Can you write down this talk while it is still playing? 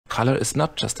Color is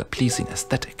not just a pleasing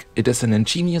aesthetic, it is an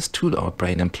ingenious tool our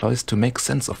brain employs to make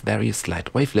sense of various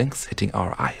light wavelengths hitting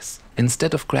our eyes.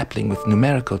 Instead of grappling with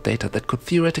numerical data that could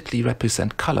theoretically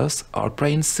represent colors, our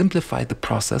brains simplify the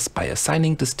process by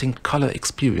assigning distinct color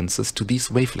experiences to these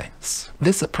wavelengths.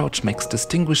 This approach makes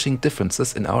distinguishing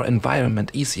differences in our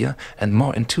environment easier and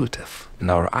more intuitive. In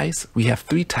our eyes, we have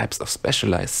 3 types of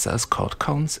specialized cells called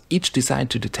cones, each designed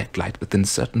to detect light within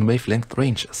certain wavelength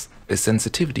ranges. The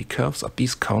sensitivity curves of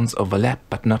these cones overlap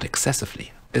but not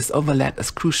excessively. This overlap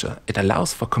is crucial. It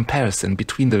allows for comparison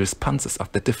between the responses of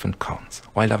the different cones,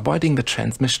 while avoiding the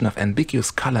transmission of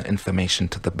ambiguous color information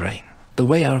to the brain. The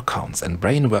way our cones and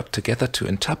brain work together to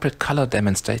interpret color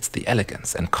demonstrates the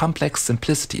elegance and complex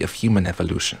simplicity of human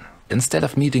evolution. Instead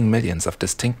of needing millions of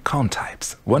distinct cone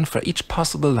types, one for each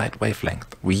possible light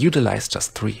wavelength, we utilize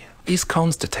just 3. These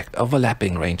cones detect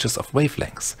overlapping ranges of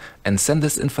wavelengths and send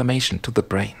this information to the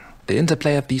brain. The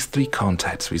interplay of these 3 cone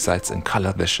types results in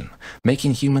color vision,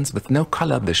 making humans with no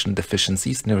color vision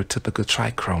deficiencies neurotypical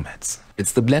trichromates.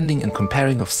 It's the blending and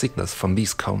comparing of signals from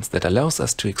these cones that allows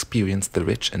us to experience the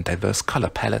rich and diverse color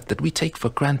palette that we take for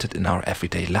granted in our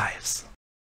everyday lives.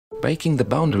 Breaking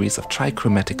the boundaries of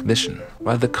trichromatic vision,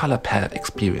 while the color palette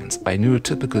experienced by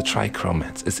neurotypical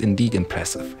trichromates is indeed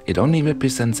impressive, it only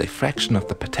represents a fraction of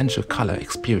the potential color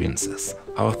experiences.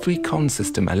 Our 3-cone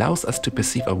system allows us to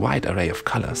perceive a wide array of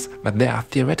colors, but there are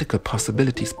theoretical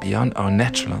possibilities beyond our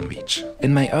natural reach.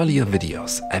 In my earlier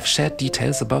videos, I've shared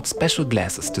details about special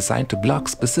glasses designed to block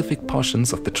specific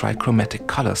portions of the trichromatic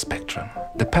color spectrum.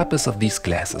 The purpose of these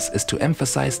glasses is to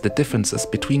emphasize the differences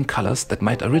between colors that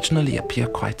might originally appear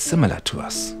quite similar to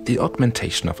us. The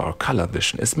augmentation of our color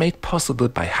vision is made possible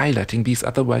by highlighting these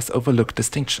otherwise overlooked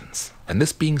distinctions. And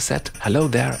this being said, hello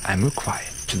there, I'm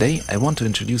Rukwai. Today I want to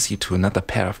introduce you to another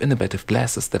pair of innovative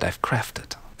glasses that I've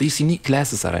crafted. These unique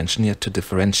glasses are engineered to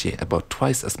differentiate about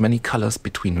twice as many colors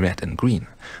between red and green,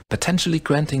 potentially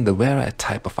granting the wearer a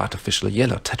type of artificial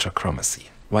yellow tetrachromacy.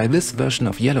 While this version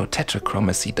of yellow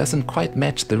tetrachromacy doesn't quite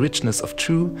match the richness of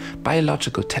true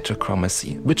biological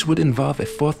tetrachromacy, which would involve a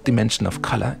 4th dimension of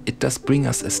color, it does bring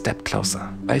us a step closer.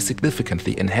 By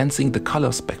significantly enhancing the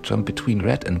color spectrum between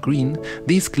red and green,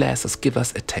 these glasses give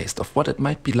us a taste of what it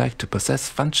might be like to possess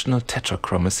functional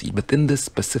tetrachromacy within this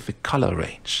specific color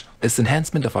range. This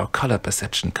enhancement of our color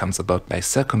perception comes about by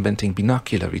circumventing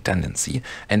binocular redundancy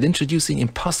and introducing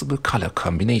impossible color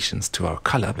combinations to our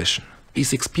color vision.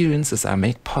 These experiences are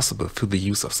made possible through the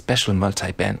use of special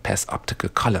multi-band pass optical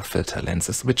color filter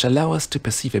lenses, which allow us to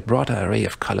perceive a broader array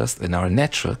of colors than our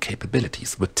natural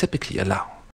capabilities would typically allow.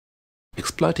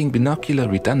 Exploiting binocular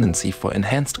redundancy for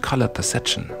enhanced color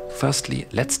perception. Firstly,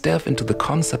 let's delve into the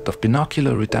concept of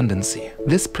binocular redundancy.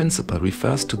 This principle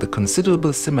refers to the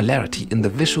considerable similarity in the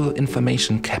visual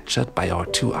information captured by our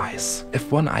 2 eyes. If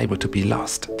one eye were to be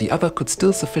lost, the other could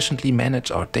still sufficiently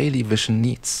manage our daily vision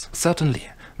needs. Certainly,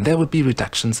 there would be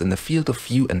reductions in the field of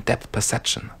view and depth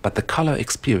perception, but the color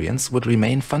experience would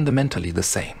remain fundamentally the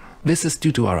same. This is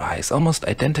due to our eyes' almost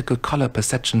identical color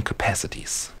perception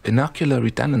capacities. Binocular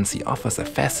redundancy offers a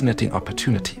fascinating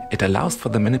opportunity. It allows for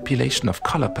the manipulation of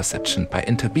color perception by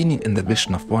intervening in the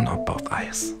vision of one or both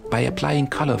eyes. By applying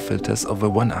color filters over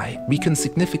one eye, we can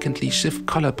significantly shift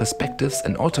color perspectives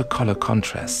and alter color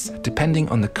contrasts, depending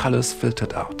on the colors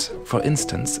filtered out. For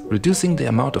instance, reducing the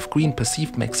amount of green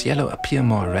perceived makes yellow appear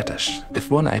more reddish. If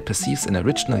one eye perceives an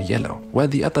original yellow, while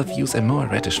the other views a more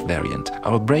reddish variant,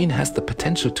 our brain has the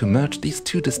potential to merge these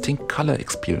 2 distinct color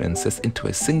experiences into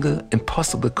a single,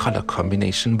 impossible color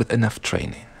combination with enough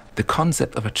training. The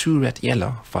concept of a true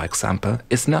red-yellow, for example,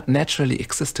 is not naturally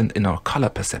existent in our color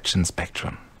perception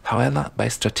spectrum. However, by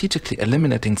strategically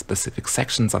eliminating specific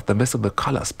sections of the visible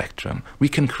color spectrum, we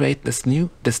can create this new,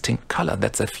 distinct color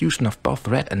that's a fusion of both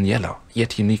red and yellow,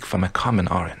 yet unique from a common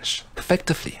orange.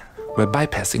 Effectively, we're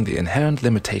bypassing the inherent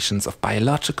limitations of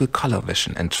biological color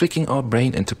vision and tricking our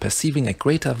brain into perceiving a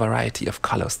greater variety of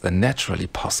colors than naturally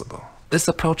possible. This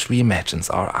approach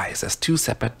reimagines our eyes as 2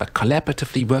 separate but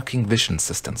collaboratively working vision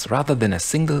systems rather than a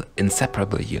single,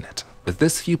 inseparable unit. With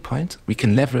this viewpoint, we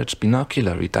can leverage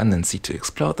binocular redundancy to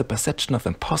explore the perception of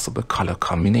impossible color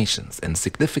combinations and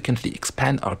significantly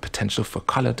expand our potential for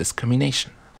color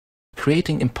discrimination.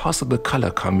 Creating impossible color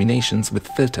combinations with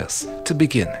filters. To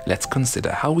begin, let's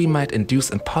consider how we might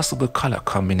induce impossible color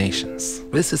combinations.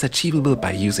 This is achievable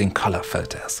by using color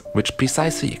filters, which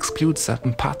precisely exclude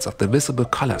certain parts of the visible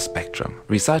color spectrum,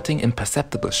 resulting in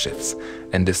perceptible shifts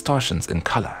and distortions in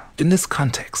color. In this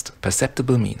context,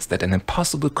 perceptible means that an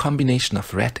impossible combination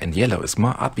of red and yellow is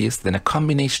more obvious than a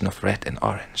combination of red and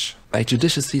orange. By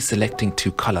judiciously selecting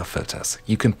 2 color filters,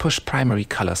 you can push primary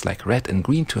colors like red and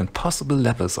green to impossible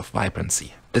levels of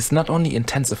vibrancy. This not only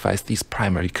intensifies these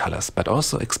primary colors, but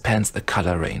also expands the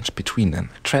color range between them,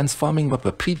 transforming what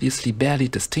were previously barely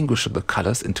distinguishable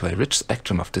colors into a rich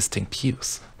spectrum of distinct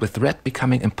hues. With red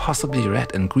becoming impossibly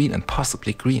red and green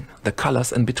impossibly green, the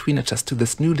colors in between adjust to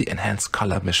this newly enhanced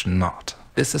color vision mode.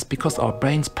 This is because our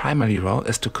brain's primary role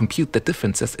is to compute the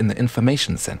differences in the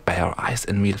information sent by our eyes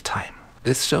in real time.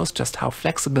 This shows just how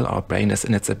flexible our brain is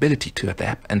in its ability to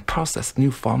adapt and process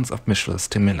new forms of visual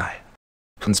stimuli.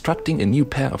 Constructing a new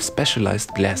pair of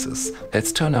specialized glasses,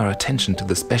 let's turn our attention to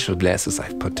the special glasses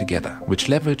I've put together, which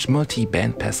leverage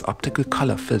multi-bandpass optical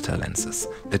color filter lenses.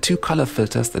 The two color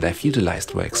filters that I've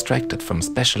utilized were extracted from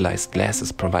specialized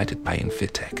glasses provided by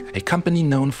Infiltech, a company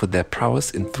known for their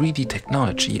prowess in 3D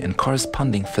technology and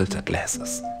corresponding filter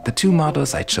glasses. The two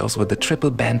models I chose were the triple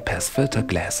bandpass filter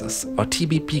glasses, or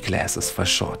TBP glasses for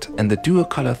short, and the dual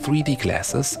color 3D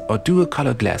glasses, or dual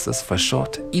color glasses for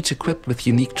short, each equipped with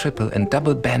unique triple and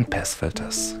double bandpass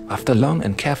filters. After long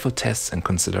and careful tests and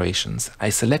considerations,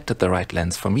 I selected the right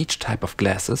lens from each type of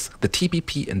glasses, the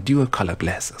TBP and dual color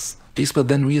glasses. These were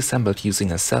then reassembled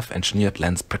using a self-engineered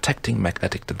lens protecting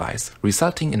magnetic device,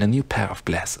 resulting in a new pair of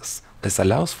glasses. This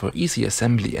allows for easy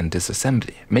assembly and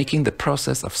disassembly, making the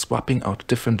process of swapping out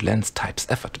different lens types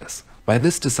effortless. While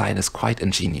this design is quite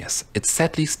ingenious, it's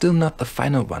sadly still not the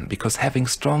final one because having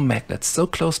strong magnets so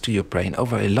close to your brain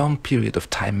over a long period of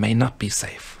time may not be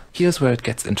safe. Here's where it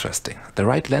gets interesting. The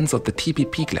right lens of the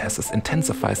TBP glasses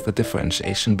intensifies the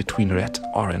differentiation between red,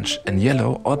 orange, and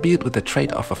yellow, albeit with the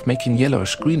trade-off of making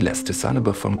yellowish green less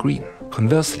discernible from green.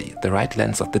 Conversely, the right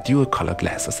lens of the dual color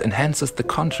glasses enhances the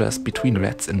contrast between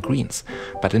reds and greens,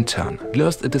 but in turn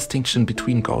blurs the distinction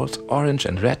between gold, orange,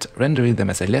 and red, rendering them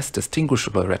as a less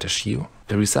distinguishable reddish hue.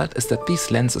 The result is that these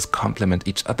lenses complement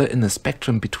each other in the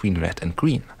spectrum between red and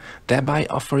green, thereby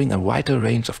offering a wider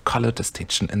range of color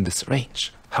distinction in this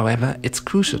range. However, it's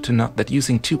crucial to note that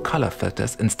using two color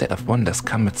filters instead of one does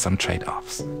come with some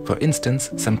trade-offs. For instance,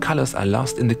 some colors are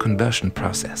lost in the conversion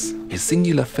process. A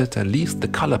singular filter leaves the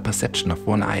color perception of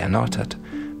one eye unaltered,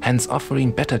 hence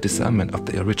offering better discernment of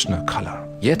the original color.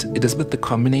 Yet, it is with the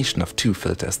combination of two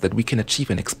filters that we can achieve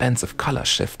an expansive color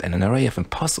shift and an array of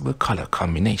impossible color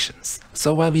combinations.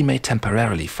 So while we may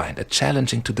temporarily find it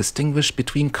challenging to distinguish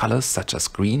between colors such as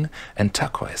green and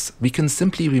turquoise, we can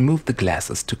simply remove the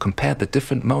glasses to compare the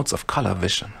different modes of color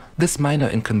vision. This minor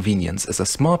inconvenience is a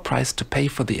small price to pay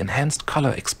for the enhanced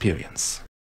color experience.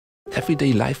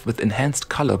 Everyday life with enhanced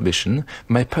color vision,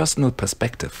 my personal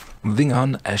perspective. Moving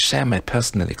on, I'll share my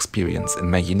personal experience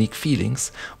and my unique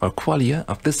feelings or qualia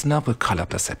of this novel color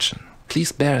perception.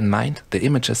 Please bear in mind the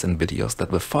images and videos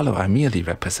that will follow are merely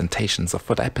representations of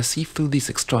what I perceive through these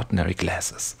extraordinary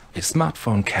glasses. A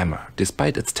smartphone camera,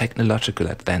 despite its technological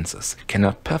advances,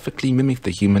 cannot perfectly mimic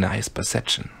the human eye's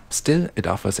perception. Still, it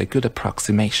offers a good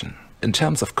approximation. In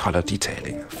terms of color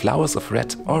detailing, flowers of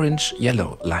red, orange,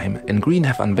 yellow, lime, and green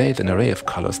have unveiled an array of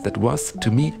colors that was,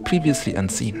 to me, previously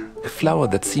unseen. A flower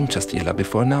that seemed just yellow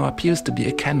before now appears to be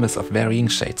a canvas of varying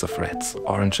shades of reds,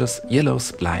 oranges,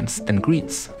 yellows, limes, and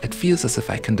greens. It feels as if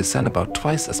I can discern about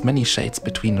twice as many shades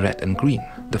between red and green.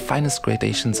 The finest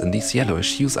gradations in these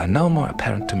yellowish hues are now more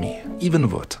apparent to me. Even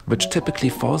wood, which typically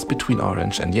falls between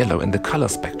orange and yellow in the color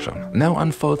spectrum, now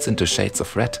unfolds into shades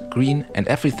of red, green, and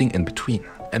everything in between.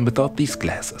 And without these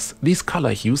glasses, these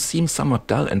color hues seem somewhat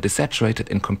dull and desaturated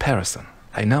in comparison.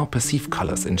 I now perceive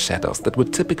colors in shadows that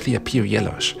would typically appear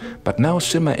yellowish, but now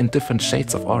shimmer in different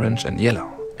shades of orange and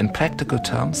yellow. In practical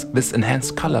terms, this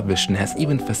enhanced color vision has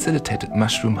even facilitated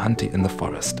mushroom hunting in the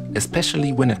forest,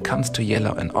 especially when it comes to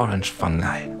yellow and orange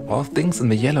fungi. All things in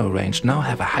the yellow range now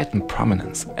have a heightened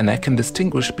prominence, and I can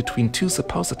distinguish between two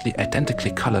supposedly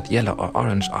identically colored yellow or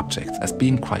orange objects as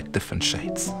being quite different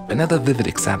shades. Another vivid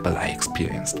example I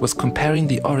experienced was comparing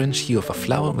the orange hue of a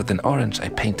flower with an orange I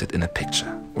painted in a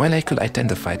picture. While I could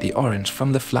identify the orange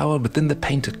from the flower within the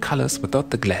painted colors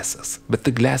without the glasses, with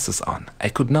the glasses on, I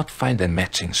could not find a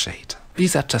matching shade.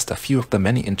 These are just a few of the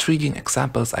many intriguing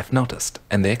examples I've noticed,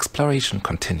 and the exploration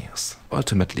continues.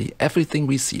 Ultimately, everything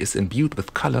we see is imbued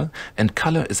with color, and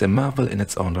color is a marvel in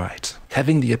its own right.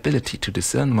 Having the ability to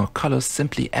discern more colors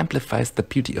simply amplifies the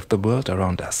beauty of the world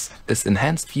around us. This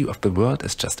enhanced view of the world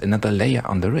is just another layer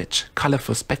on the rich,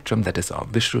 colorful spectrum that is our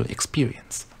visual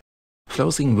experience.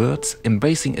 Closing words,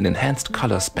 embracing an enhanced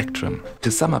color spectrum.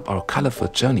 To sum up our colorful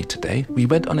journey today, we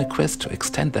went on a quest to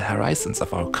extend the horizons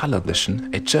of our color vision,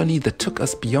 a journey that took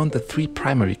us beyond the three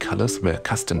primary colors we're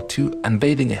accustomed to,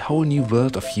 unveiling a whole new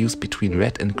world of hues between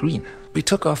red and green. We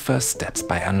took our first steps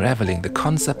by unraveling the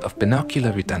concept of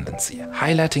binocular redundancy,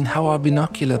 highlighting how our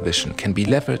binocular vision can be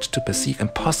leveraged to perceive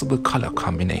impossible color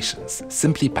combinations,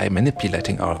 simply by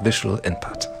manipulating our visual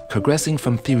input. Progressing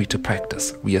from theory to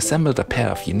practice, we assembled a pair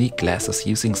of unique glasses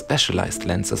using specialized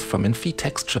lenses from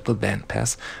Infitex triple band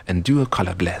pairs and dual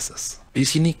color glasses.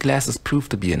 These unique glasses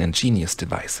proved to be an ingenious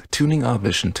device, tuning our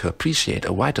vision to appreciate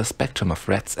a wider spectrum of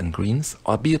reds and greens,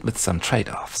 albeit with some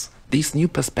trade-offs. These new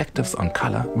perspectives on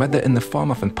color, whether in the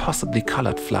form of impossibly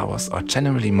colored flowers or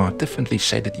generally more differently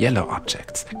shaded yellow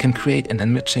objects, can create an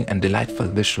enriching and delightful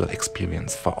visual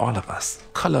experience for all of us.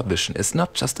 Color vision is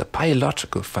not just a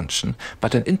biological function,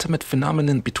 but an intimate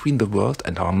phenomenon between the world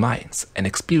and our minds, an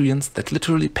experience that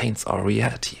literally paints our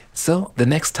reality. So, the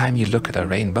next time you look at a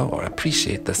rainbow or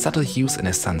appreciate the subtle hues in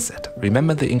a sunset,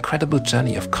 remember the incredible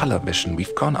journey of color vision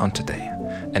we've gone on today,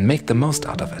 and make the most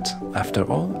out of it. After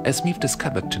all, as we've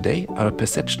discovered today, our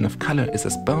perception of color is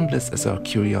as boundless as our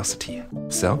curiosity.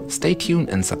 So, stay tuned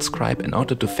and subscribe in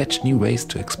order to fetch new ways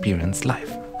to experience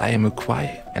life. I am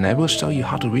Ukwai, and I will show you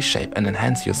how to reshape and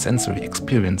enhance your sensory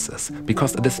experiences,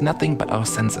 because it is nothing but our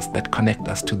senses that connect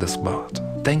us to this world.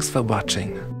 Thanks for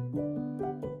watching.